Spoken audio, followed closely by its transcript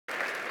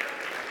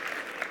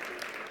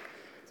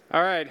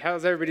All right,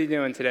 how's everybody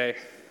doing today?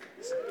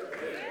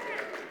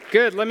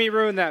 Good, let me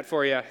ruin that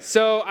for you.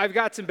 So I've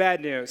got some bad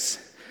news.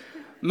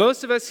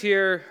 Most of us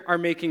here are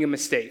making a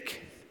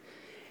mistake.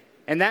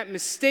 And that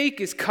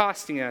mistake is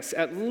costing us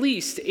at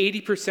least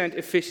 80%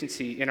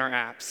 efficiency in our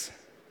apps.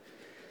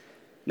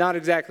 Not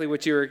exactly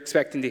what you were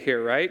expecting to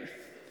hear, right?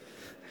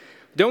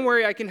 Don't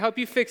worry, I can help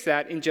you fix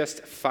that in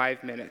just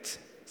 5 minutes.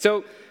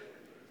 So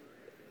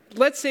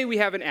let's say we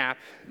have an app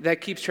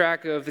that keeps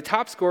track of the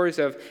top scores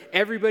of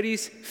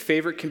everybody's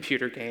favorite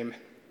computer game.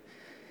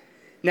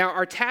 Now,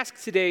 our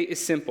task today is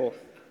simple.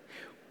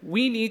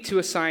 We need to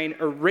assign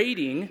a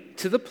rating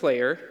to the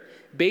player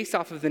based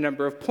off of the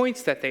number of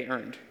points that they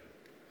earned.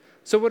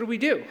 So what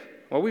do?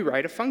 Well, we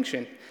write a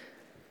function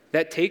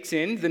that takes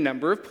in the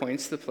number of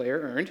points the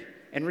player earned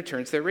and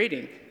returns their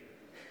rating.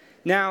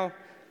 Now,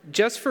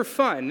 just for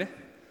fun,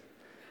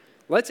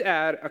 let's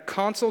add a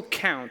console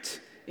count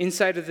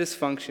inside of this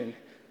function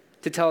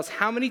to tell us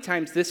how many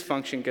times this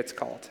function gets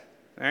called,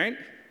 all right?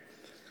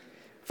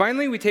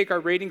 Finally, we take our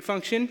rating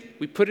function,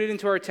 we put it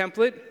into our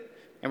template,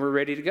 and we're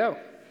ready to go.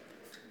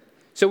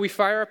 So we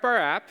fire up our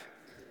app,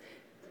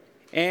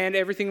 and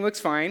everything looks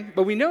fine,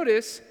 but we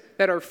notice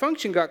that our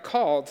function got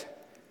called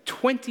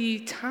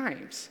 20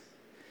 times.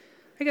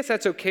 I guess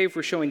that's okay if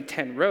we're showing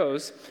 10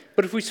 rows,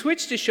 but if we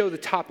switch to show the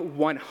top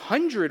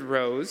 100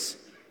 rows,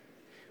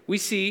 we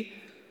see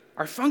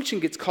our function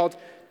gets called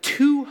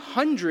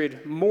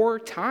 200 more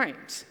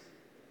times.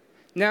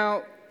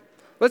 Now,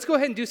 let's go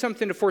ahead and do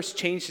something to force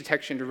change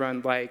detection to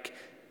run, like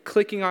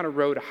clicking on a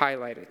row to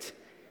highlight it.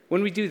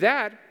 When we do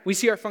that, we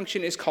see our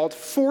function is called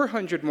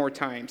 400 more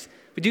times.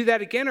 We do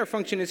that again, our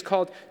function is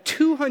called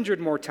 200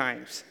 more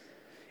times.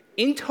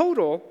 In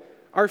total,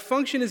 our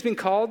function has been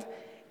called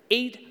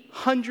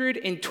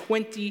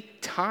 820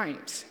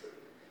 times.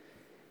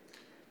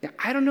 Now,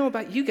 I don't know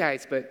about you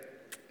guys,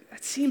 but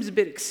that seems a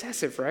bit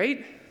excessive,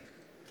 right?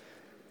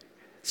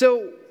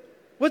 So,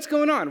 what's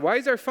going on? Why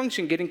is our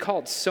function getting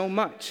called so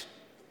much?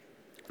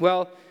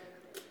 Well,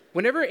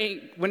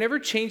 whenever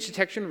change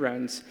detection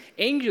runs,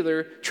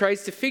 Angular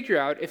tries to figure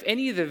out if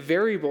any of the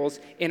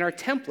variables in our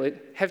template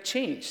have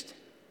changed.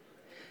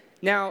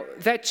 Now,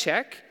 that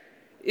check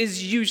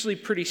is usually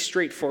pretty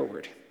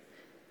straightforward,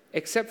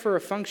 except for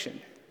a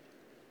function.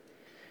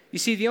 You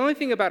see, the only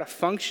thing about a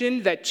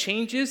function that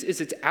changes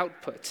is its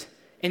output.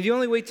 And the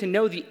only way to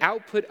know the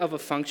output of a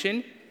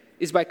function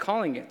is by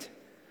calling it.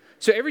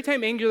 So every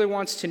time Angular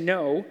wants to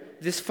know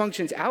this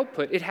function's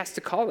output, it has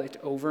to call it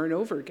over and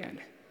over again.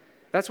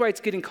 That's why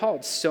it's getting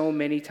called so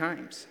many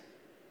times.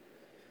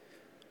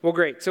 Well,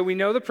 great. So we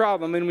know the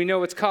problem, and we know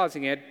what's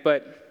causing it,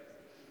 but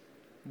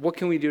what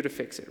can we do to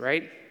fix it,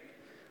 right?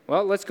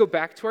 Well, let's go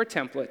back to our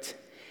template,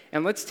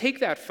 and let's take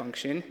that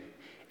function,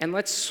 and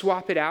let's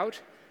swap it out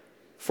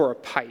for a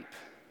pipe.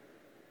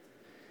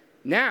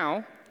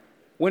 Now,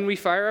 when we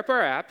fire up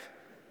our app,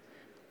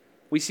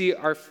 we see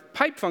our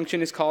pipe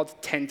function is called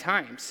 10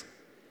 times.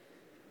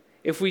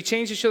 If we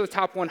change to show the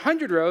top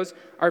 100 rows,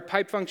 our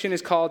pipe function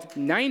is called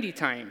 90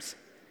 times.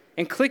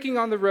 And clicking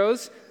on the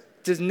rows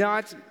does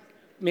not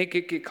make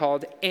it get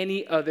called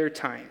any other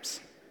times.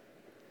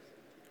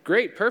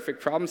 Great,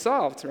 perfect, problem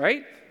solved,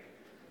 right?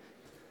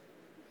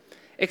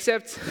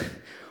 Except,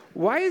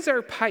 why is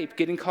our pipe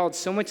getting called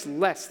so much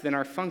less than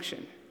our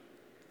function?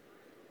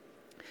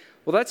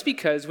 Well, that's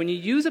because when you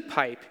use a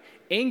pipe,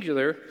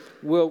 Angular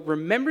will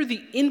remember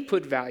the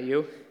input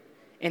value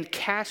and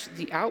cache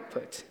the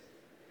output.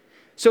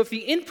 So if the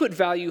input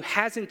value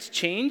hasn't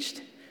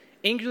changed,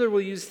 Angular will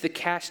use the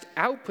cached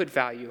output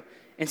value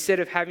instead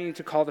of having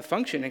to call the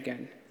function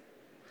again.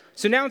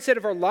 So now instead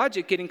of our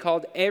logic getting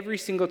called every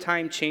single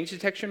time change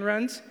detection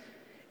runs,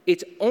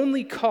 it's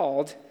only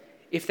called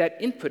if that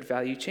input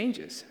value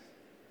changes.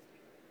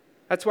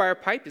 That's why our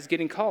pipe is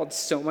getting called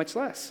so much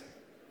less.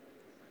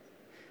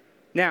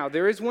 Now,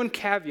 there is one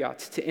caveat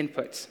to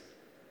inputs.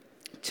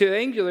 To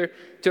Angular,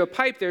 to a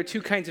pipe, there are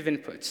two kinds of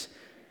inputs: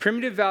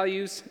 primitive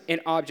values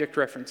and object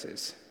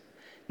references.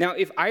 Now,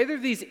 if either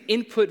of these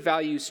input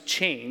values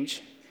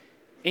change,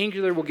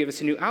 Angular will give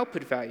us a new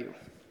output value.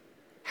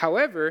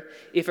 However,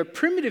 if a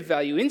primitive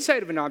value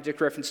inside of an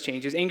object reference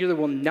changes, Angular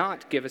will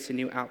not give us a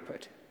new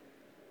output.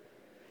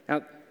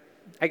 Now,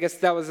 I guess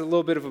that was a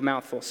little bit of a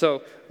mouthful,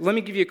 so let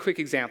me give you a quick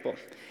example.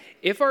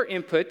 If our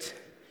input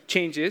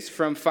changes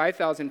from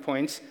 5,000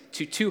 points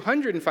to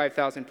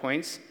 205,000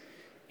 points,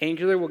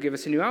 Angular will give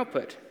us a new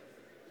output.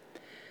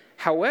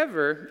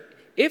 However,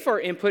 if our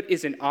input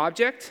is an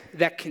object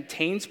that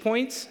contains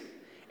points,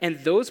 and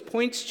those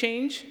points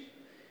change,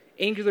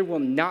 Angular will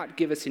not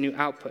give us a new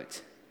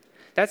output.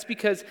 That's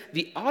because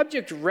the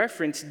object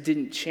reference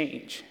didn't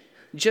change.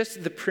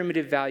 Just the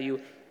primitive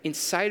value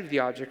inside of the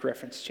object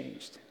reference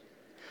changed.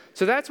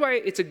 So that's why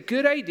it's a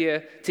good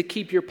idea to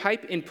keep your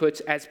pipe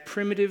inputs as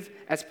primitive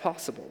as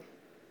possible.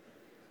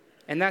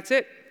 And that's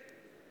it.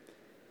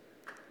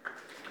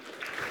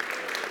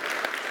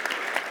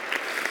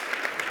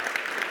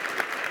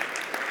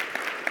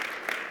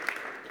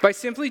 By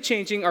simply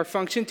changing our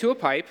function to a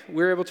pipe,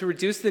 we're able to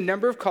reduce the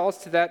number of calls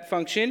to that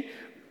function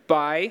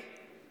by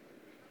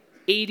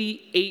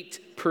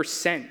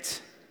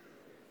 88%.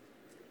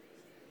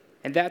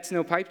 And that's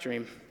no pipe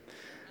dream.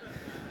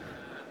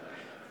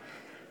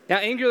 Now,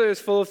 Angular is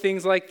full of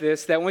things like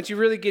this that once you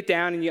really get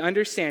down and you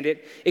understand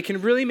it, it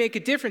can really make a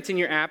difference in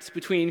your apps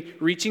between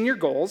reaching your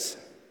goals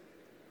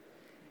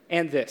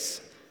and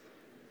this.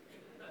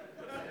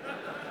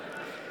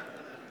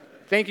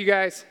 Thank you,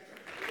 guys.